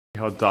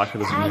how dark it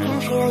is in I here.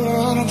 can feel your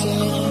energy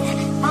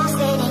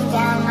pulsating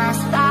down my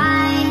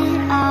spine.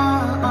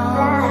 Oh,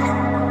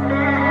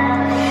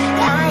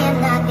 I am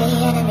not the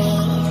enemy.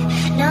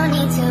 No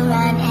need to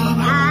run and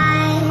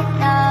hide.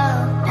 No.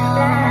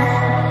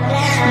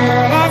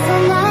 But as the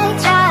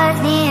night draws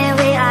near,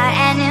 we are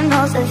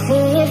animals of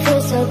fear.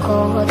 Feels so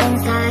cold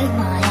inside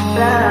my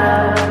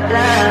head.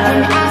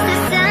 And as the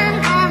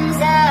sun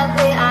comes up,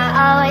 we are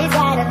always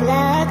out of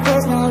luck.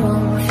 There's no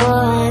room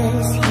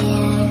for us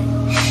here.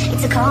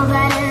 It's a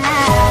cold-blooded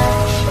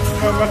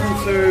love.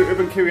 Welcome to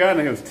Urban Kiwi Art.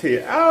 It's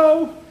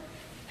TL,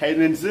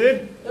 Hayden and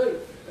Zed.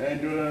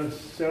 And do you want to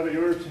shout out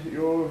your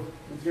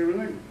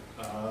everything?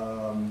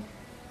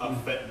 I'm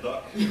fat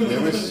duck.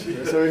 Yeah,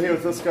 so we're here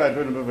with this guy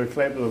doing a bit of a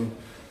collab with him.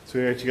 So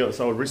we actually got this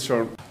old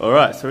restaurant.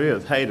 Alright, so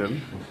here's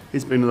Hayden.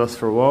 He's been with us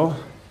for a while.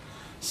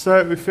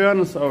 So we found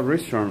this old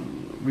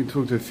restaurant. We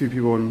talked to a few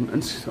people on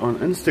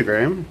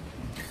Instagram.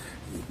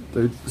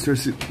 They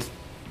seriously,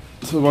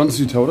 to the ones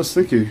who told us,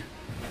 thank you.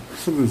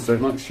 Some of us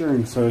don't like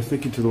sharing, so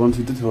thank you to the ones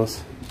who did tell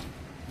us.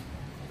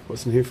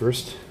 What's in here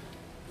first?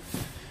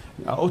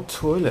 An old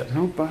toilet, an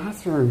old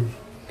bathroom.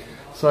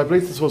 So I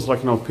believe this was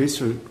like an old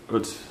pizza.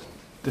 It's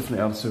definitely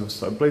out of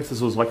service. I believe this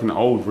was like an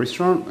old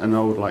restaurant, an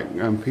old like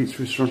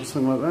pizza restaurant,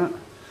 something like that.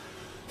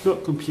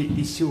 Not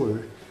completely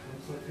sure.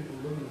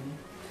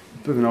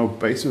 Bit of an old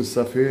basement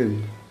stuff here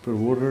and a bit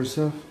of water and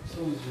stuff.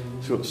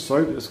 It's got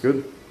soap, that's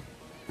good.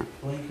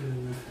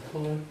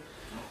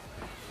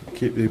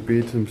 Keep their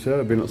bed to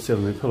themselves, they're not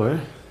selling their pillow.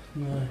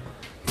 No.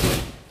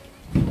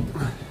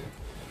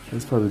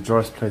 That's probably the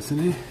driest place in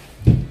here.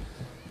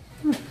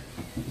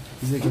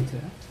 Is that good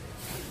there?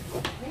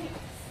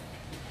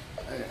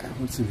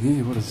 What's in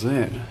here? What is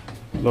that?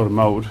 A lot of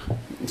mould.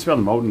 You smell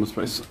the mould in this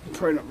place.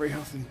 Probably not very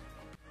healthy.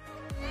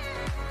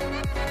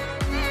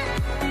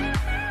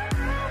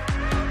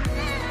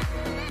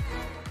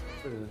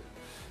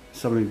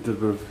 Somebody did a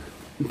bit of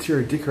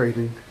interior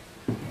decorating,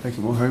 make it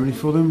more homely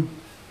for them.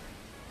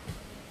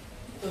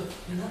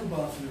 Another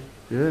bathroom.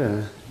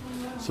 Yeah.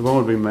 So one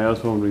would be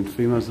males, one would be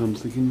females, I'm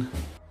thinking.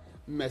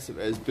 Massive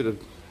as bit of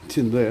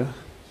tin there.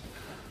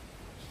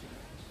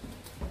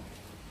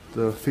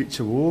 The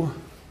feature wall.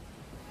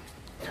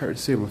 Can't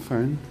see on my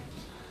phone.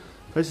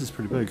 Place is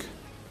pretty big.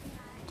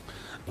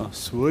 Oh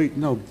sweet,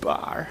 no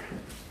bar.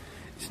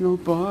 It's no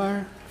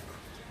bar.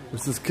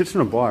 Is this kitchen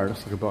or bar? It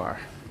looks like a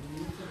bar.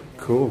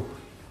 Cool.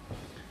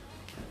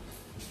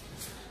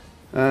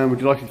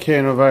 Would you like a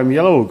can of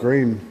yellow or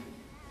green?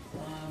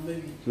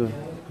 Maybe. I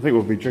think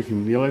we'll be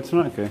drinking yellow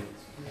tonight, okay?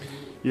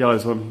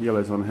 Yellow's on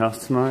the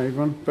house tonight,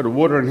 everyone. Bit of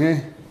water in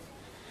here.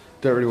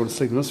 Don't really want to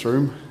sleep in this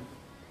room.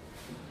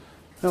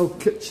 No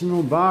kitchen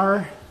or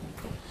bar.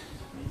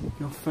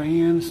 No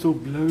fan, still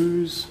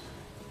blows.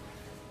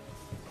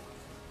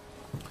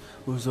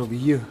 What was over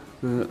here?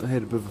 I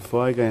had a bit of a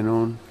fire going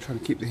on. Trying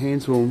to keep the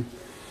hands warm.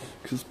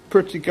 Because it's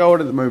pretty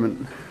cold at the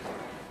moment.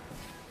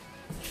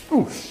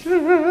 Oh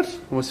shit!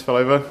 Almost fell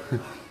over.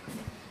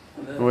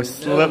 Almost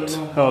slipped.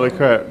 Holy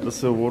crap,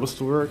 does the water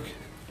still work?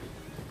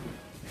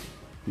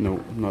 No,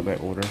 not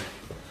that water.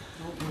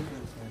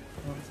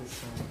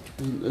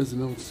 There's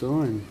an old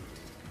sign.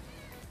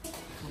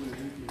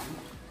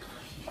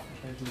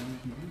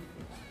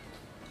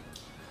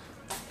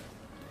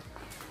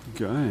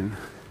 Going.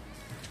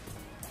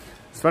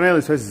 It's funny how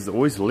these places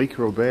always leak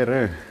real bad,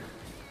 eh?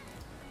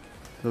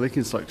 The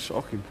leaking's like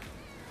shocking.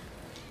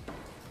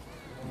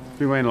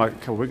 Been waiting like a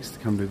couple of weeks to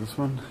come do this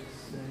one.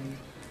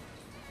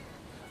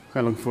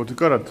 Kind of looking forward to.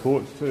 Got a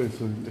torch too,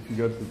 so if you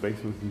go to the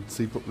basement you can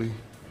see properly.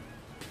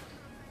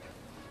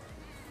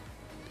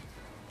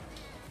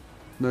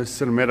 No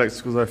cinematics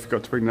because I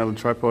forgot to bring another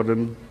tripod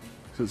in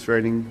because it's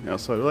raining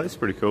outside. Well, that's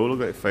pretty cool. Look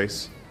at that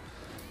face,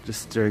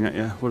 just staring at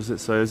you. What does it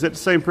say? Is that the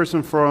same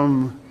person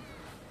from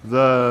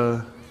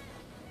the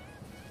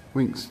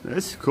Winks?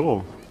 That's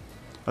cool.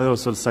 I thought it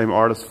was the same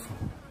artist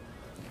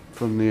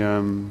from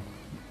the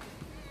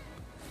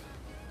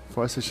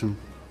fire station.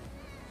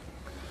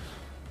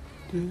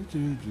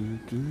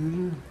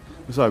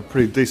 It's like a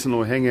pretty decent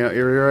little hangout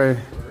area,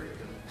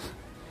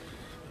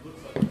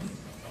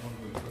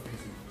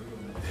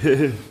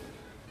 eh?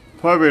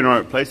 Probably an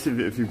alright place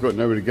if you've got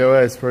nowhere to go,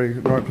 eh? It's probably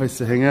an alright place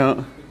to hang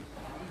out.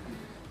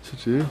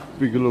 Such a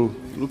big little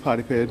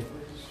party pad.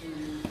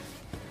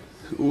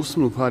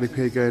 Awesome little party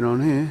pad going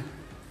on here.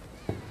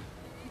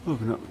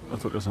 Open up. I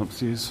thought it was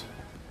upstairs.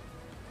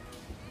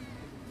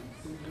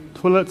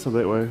 Toilets are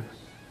that way.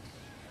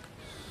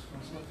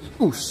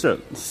 Oh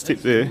shit, step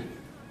there.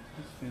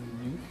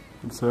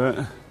 What's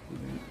that?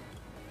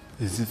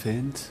 There's a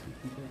vent.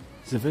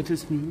 The vent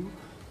is new.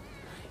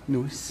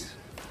 Nice.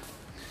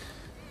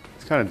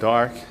 It's kind of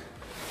dark.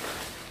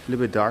 A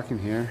little bit dark in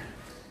here.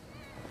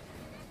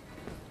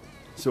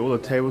 So all the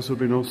tables have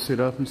been all set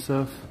up and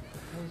stuff.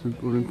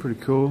 It's all been pretty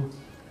cool.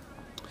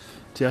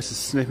 Jess is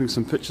snapping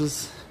some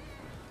pictures.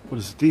 What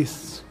is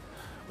this?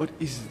 What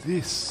is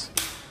this?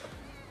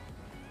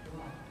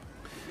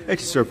 Actually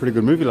saw a pretty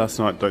good movie last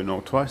night, Don't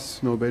Knock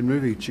Twice. Not a bad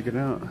movie, check it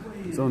out.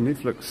 It's on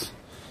Netflix.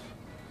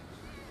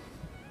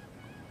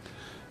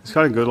 It's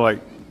kind of good, like,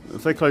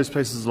 if they close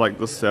places like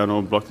this down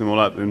or block them all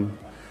up, then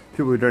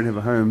people who don't have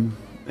a home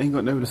ain't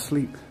got nowhere to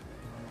sleep.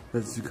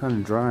 It's kind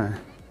of dry.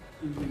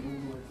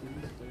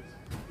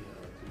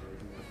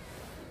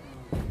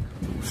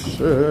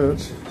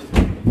 Shit.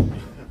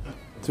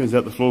 Turns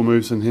out the floor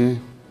moves in here.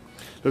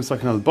 Looks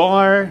like another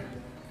bar.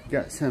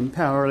 Got some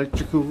power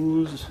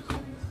electricals.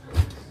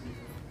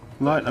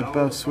 Light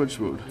above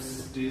switchboard. The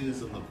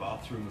stairs in the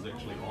bathroom was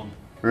actually on.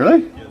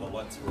 Really? Yeah, the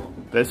lights were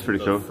on. That's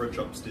pretty cool. The fridge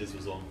upstairs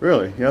was on.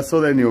 Really? Yeah, I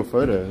saw that in your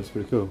photo. That's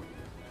pretty cool.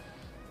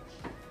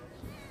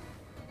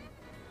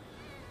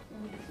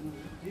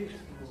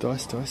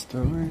 Dice, dice,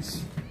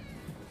 dice.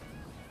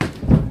 Should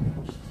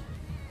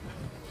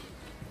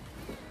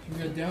we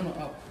go down or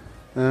up?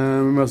 We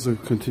might as well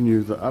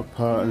continue the up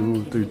part and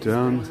we'll do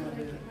down.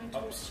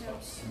 Up's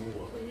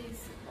smaller.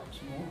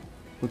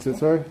 What's that,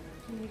 sorry?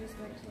 Can you just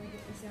wait till I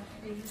get this out,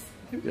 please?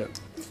 Yeah.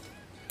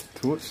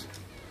 Torch.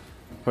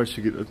 Post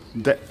should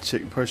get that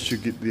chick. Post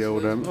should get the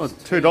old oh,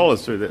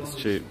 $2 too. That's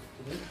cheap.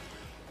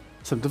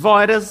 Some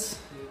dividers.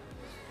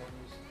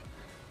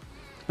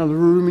 Another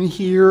room in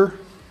here.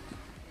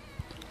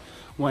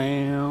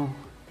 Wow.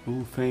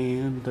 Oh,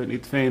 fan. Don't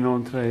need the fan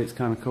on today. It's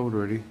kind of cold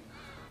already.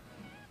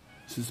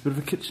 This is a bit of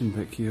a kitchen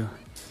back here.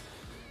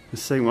 The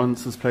same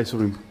once this place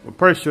will be. I'm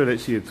pretty sure it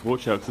actually had a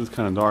torch out because it's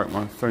kind of dark.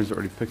 My phone's not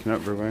really picking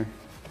up very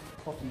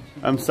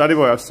well. Study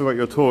boy, I've still got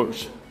your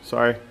torch.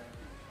 Sorry.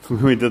 From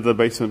when we did the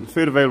basement.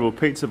 Food available,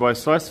 pizza by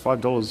slice,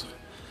 $5.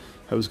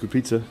 That was good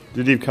pizza.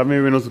 Did you come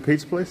here when it was a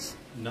pizza place?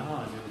 Nah, I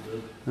never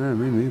did. No,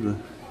 me neither.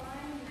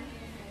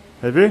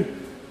 Have you?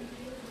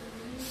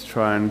 Let's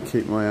try and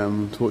keep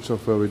my torch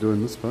off while we're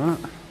doing this part.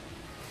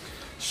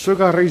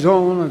 Sugar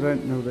raison, I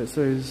don't know what that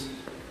says.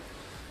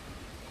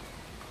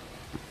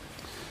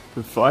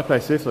 The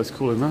fireplace there for those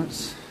cooler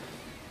nights.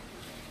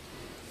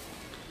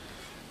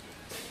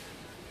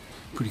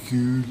 Pretty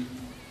cool.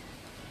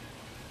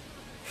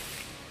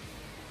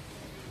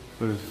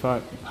 Bit of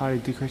party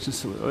decorations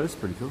still. Oh, that's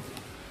pretty cool.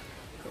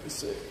 Let's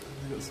see.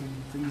 They've got some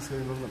things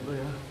going on up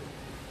there.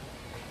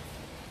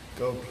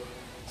 Gold.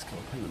 It's got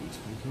a paint. It's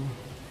pretty cool.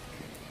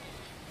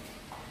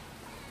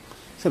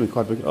 It's gonna be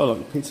quite big. Oh,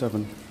 look, pizza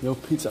oven. The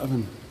old pizza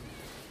oven.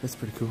 That's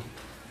pretty cool.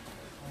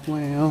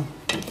 Wow.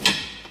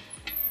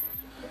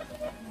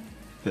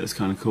 That's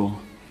kind of cool.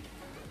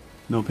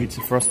 No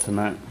pizza for us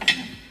tonight.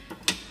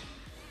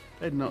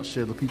 They did not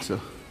share the pizza.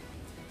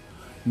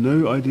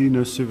 No ID,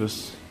 no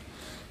service.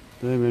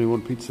 They only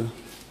want pizza.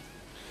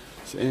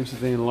 It's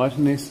Amsterdam light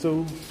in there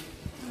still.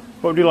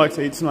 What would you like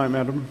to eat tonight,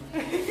 madam?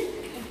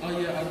 Oh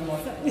yeah, I'd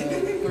like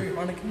 3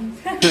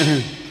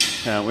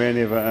 Heinekens. Yeah, we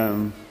only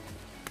have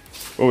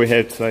what we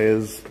have today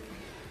is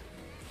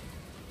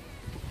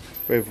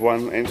we have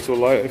 1 Amstel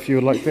light if you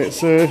would like that,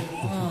 sir.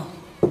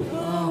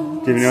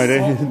 Do you have any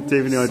idea? Do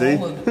you have any idea?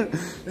 Do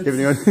you have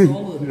any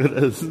idea?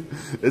 It is.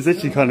 It's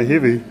actually kind of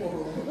heavy.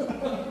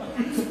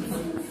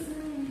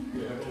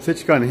 It's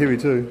actually kind of heavy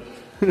too.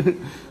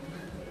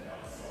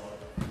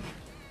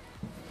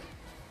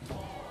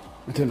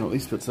 I don't know what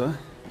these bits are.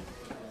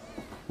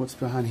 What's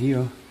behind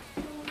here?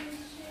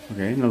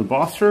 Okay, another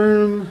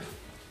bathroom.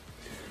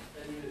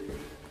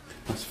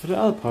 That's for the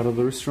other part of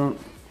the restaurant.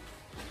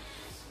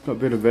 Got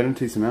better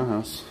vanities in our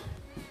house.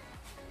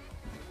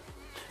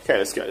 Okay,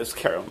 let's go. Let's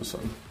carry on this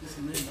one.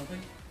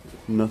 Nothing.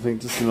 Nothing.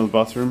 Just another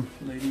bathroom.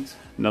 Ladies.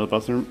 Another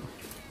bathroom.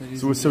 Ladies.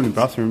 So there's so many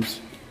bathrooms.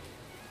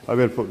 I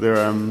better put their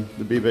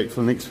the beer back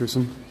for the next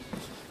person.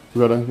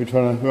 We're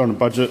on a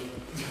budget.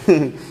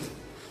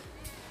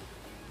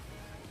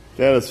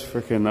 That is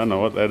freaking, I don't know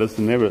what that is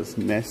in there, but it's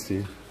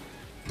nasty.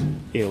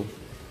 Ew.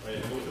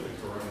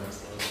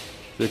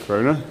 The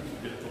Corona?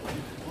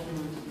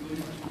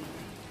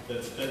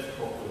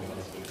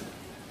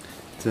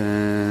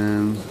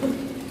 Damn.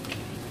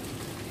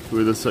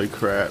 Weather's so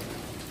crap.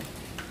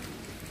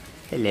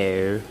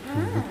 Hello.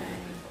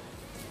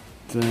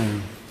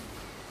 Damn.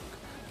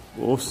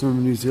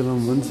 Awesome New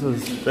Zealand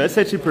winters. That's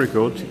actually pretty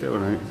cool. Check that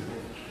one out.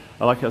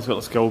 I like how it's got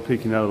the skull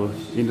peeking out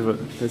of the end of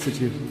it. That's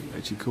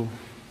actually cool.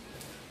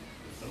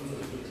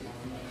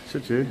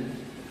 Should you?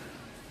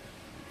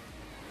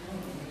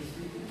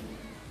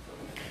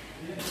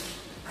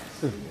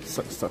 Oh,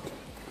 stuck.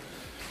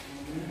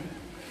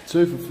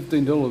 2 for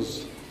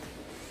 $15.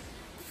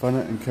 Fun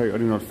it and Coke. I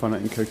don't know what Fun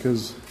it and Coke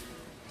is.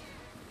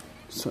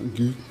 Something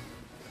good.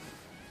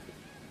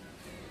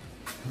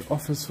 The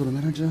office for the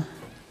manager.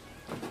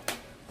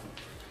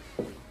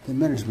 The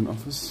management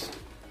office.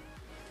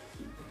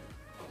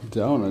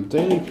 Down a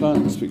daily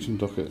plant inspection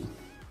docket.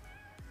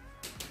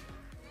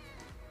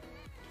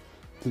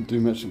 Didn't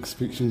do much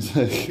inspections.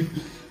 There's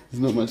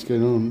not much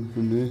going on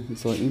in there.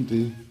 It's like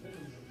empty.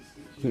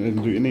 I think they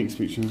didn't do any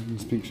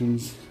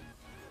inspections.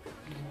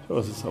 Oh,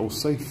 it's all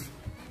safe.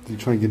 Did you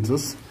try and get into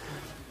this?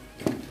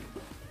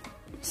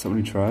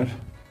 Somebody tried.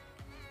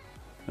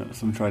 No,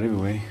 someone tried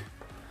everywhere.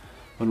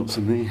 Why not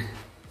some there?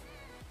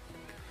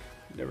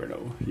 Never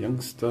know.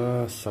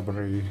 Youngster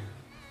Sabri.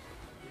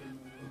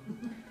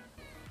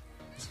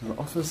 It's an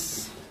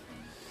office.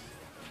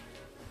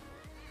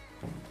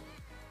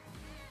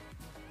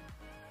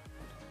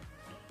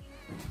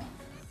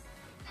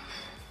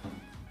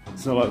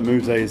 It's not like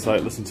moves days,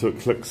 like listen to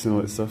it, clicks and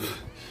all that stuff.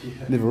 Yeah.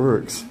 Never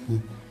works.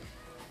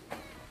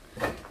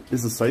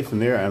 There's a safe in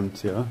there,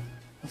 yeah.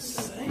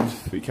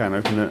 Safe. But you can't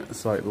open it,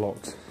 it's like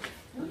locked.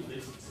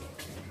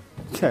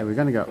 Okay, we're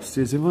gonna go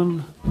upstairs,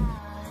 everyone.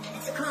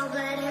 It's a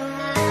cold-blooded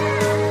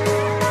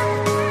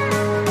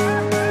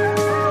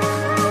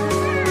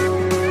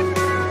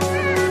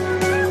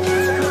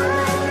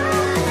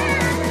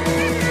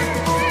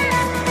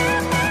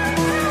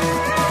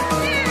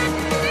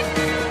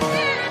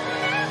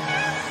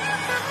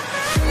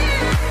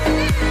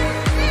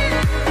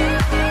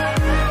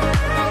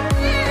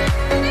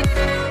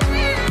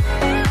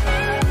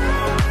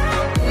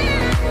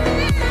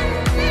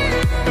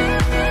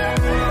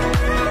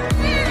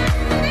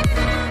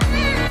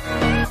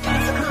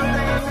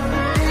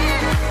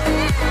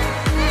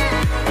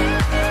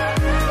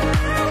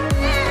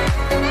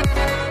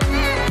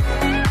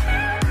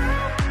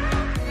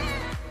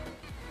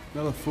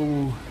Another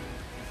full.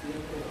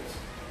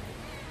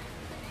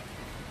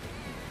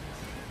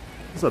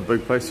 It's a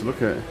big place to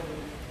look at.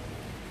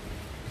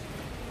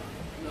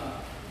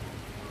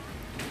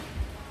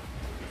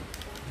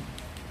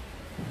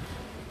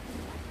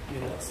 Yeah,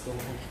 that's the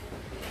one.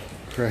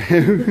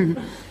 Great.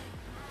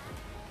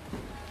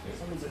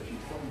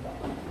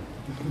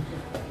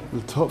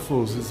 The top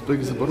floor is as big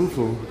as the bottom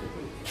floor.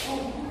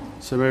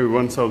 So maybe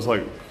one side was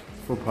like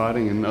for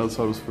partying and the other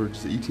side was for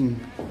just eating.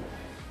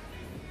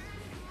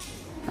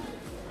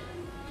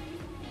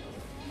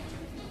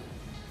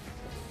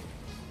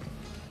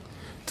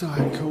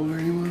 Diet Cola,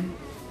 anyone?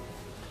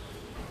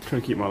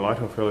 Trying to keep my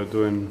light off while I'm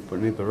doing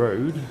beneath the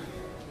road.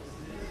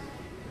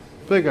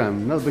 Big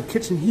another big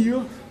kitchen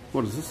here.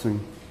 What is this thing?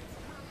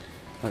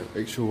 Like,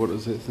 actually, what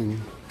is that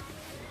thing?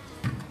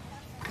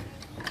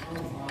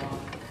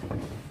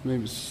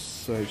 Maybe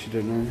so, I actually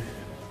don't know.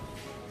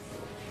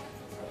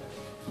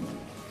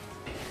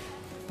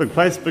 Big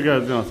place, bigger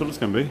than I thought it was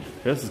going to be.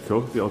 Yeah, this is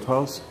cool, the old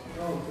tiles.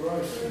 Oh,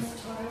 gross.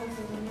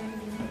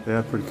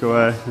 Yeah, pretty cool,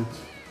 eh?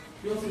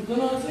 You want some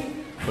dinner, Izeak?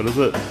 What is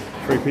it?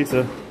 Free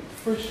pizza.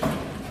 Fresh.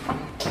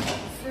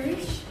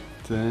 fresh.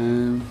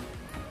 Damn.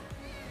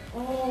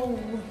 Oh.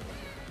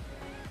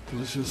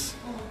 Delicious.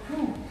 Oh,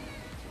 cool.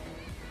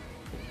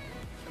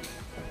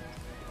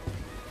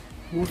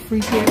 More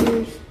free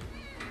burgers.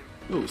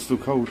 Oh, it's still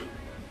cold.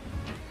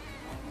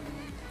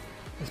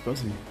 It's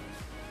buzzy.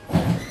 No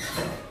way.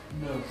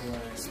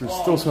 It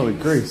still smells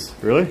like grease.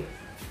 Really?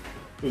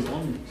 It was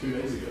on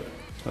 2 days ago.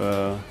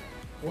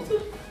 Was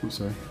it? I'm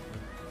sorry.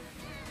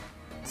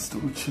 It's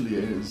still chilly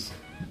as.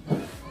 I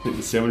think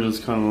the sandwiches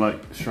kind of like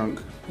shrunk.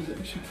 Is it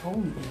actually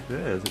cold?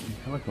 Yeah, it's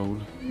hella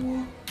cold.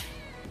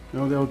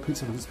 Oh, the old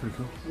pizza, that's pretty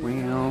cool.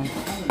 Wow.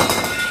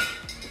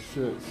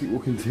 Shit, keep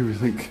walking to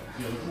everything. Yeah,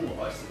 there's a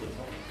little ice at the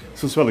top.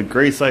 So it smelled like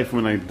grease safe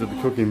when I did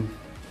the cooking.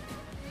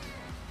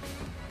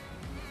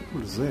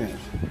 What is that?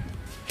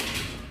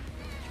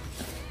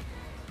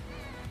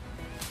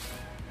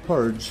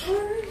 Porridge.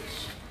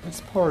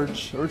 That's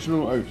porridge.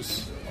 Original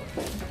oats.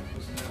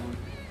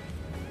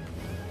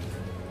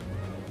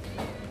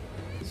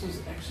 This was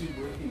actually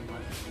working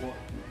like what?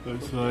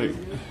 It's like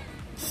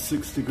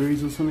 6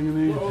 degrees or something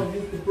in there. Oh,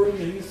 here's the broom,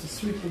 he needs to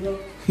sweep it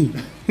up.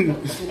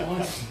 That's so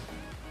ice.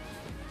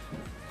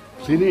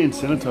 Cleaning and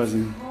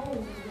sanitizing.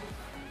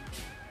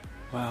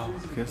 Wow,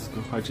 okay, that's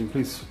good hygiene.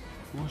 Please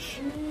wash.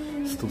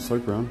 Still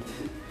soap around.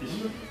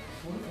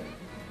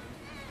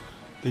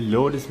 The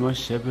Lord is my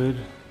shepherd.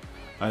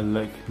 I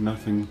lack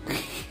nothing.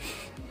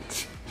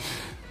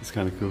 It's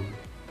kind of cool.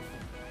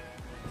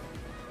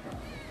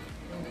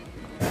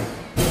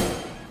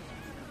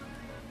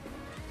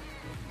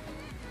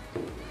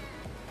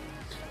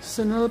 It's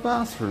another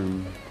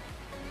bathroom.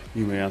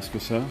 You may ask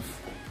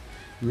yourself.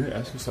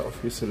 Yes,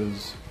 it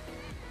is.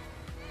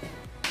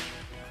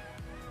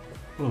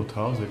 The little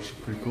tiles are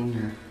actually pretty cool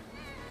here.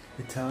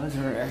 The tiles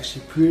are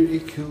actually pretty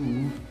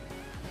cool.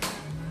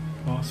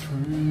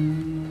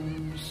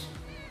 Bathrooms.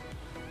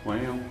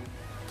 Wow.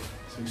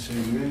 So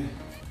shame there.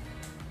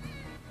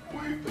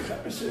 Wait, the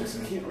camera says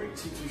I can't wait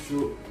too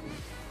short.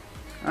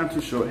 I'm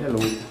too short. Hello.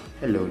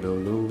 Hello,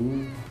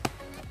 Lolo.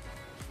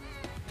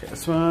 Okay,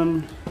 this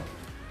one.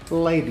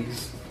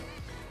 Ladies.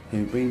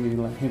 Haven't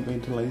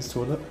been to ladies'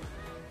 toilet.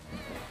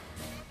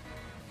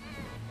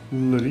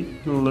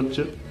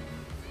 Legit.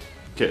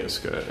 Okay, let's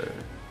go.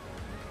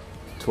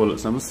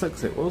 Toilets number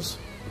 6, it was.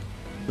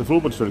 The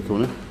floorboard's really cool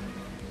now.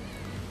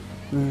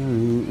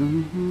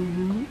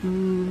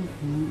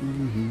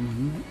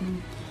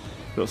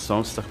 Got a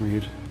song stuck in my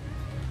head.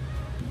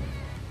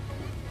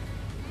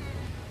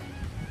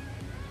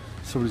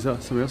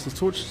 Somebody else's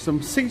torch.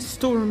 Some seats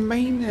still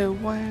remain there.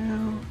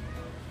 Wow.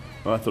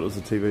 Oh, I thought it was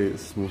a TV.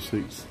 It's more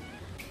seats.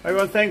 Hey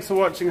everyone, thanks for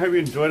watching. Hope you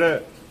enjoyed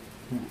it.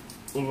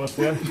 All of us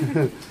here.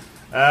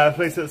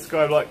 Please hit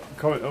subscribe, like,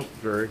 comment. Oh,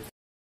 very.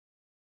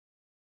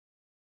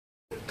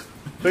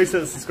 Please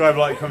hit subscribe,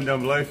 like, comment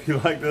down below if you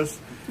like this.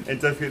 And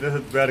don't forget to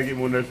hit the bell to get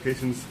more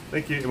notifications.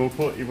 Thank you, and we'll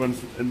put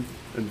everyone's in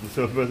the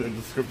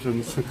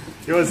descriptions.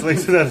 Everyone's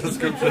links in the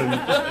description.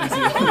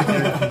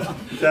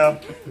 Ciao.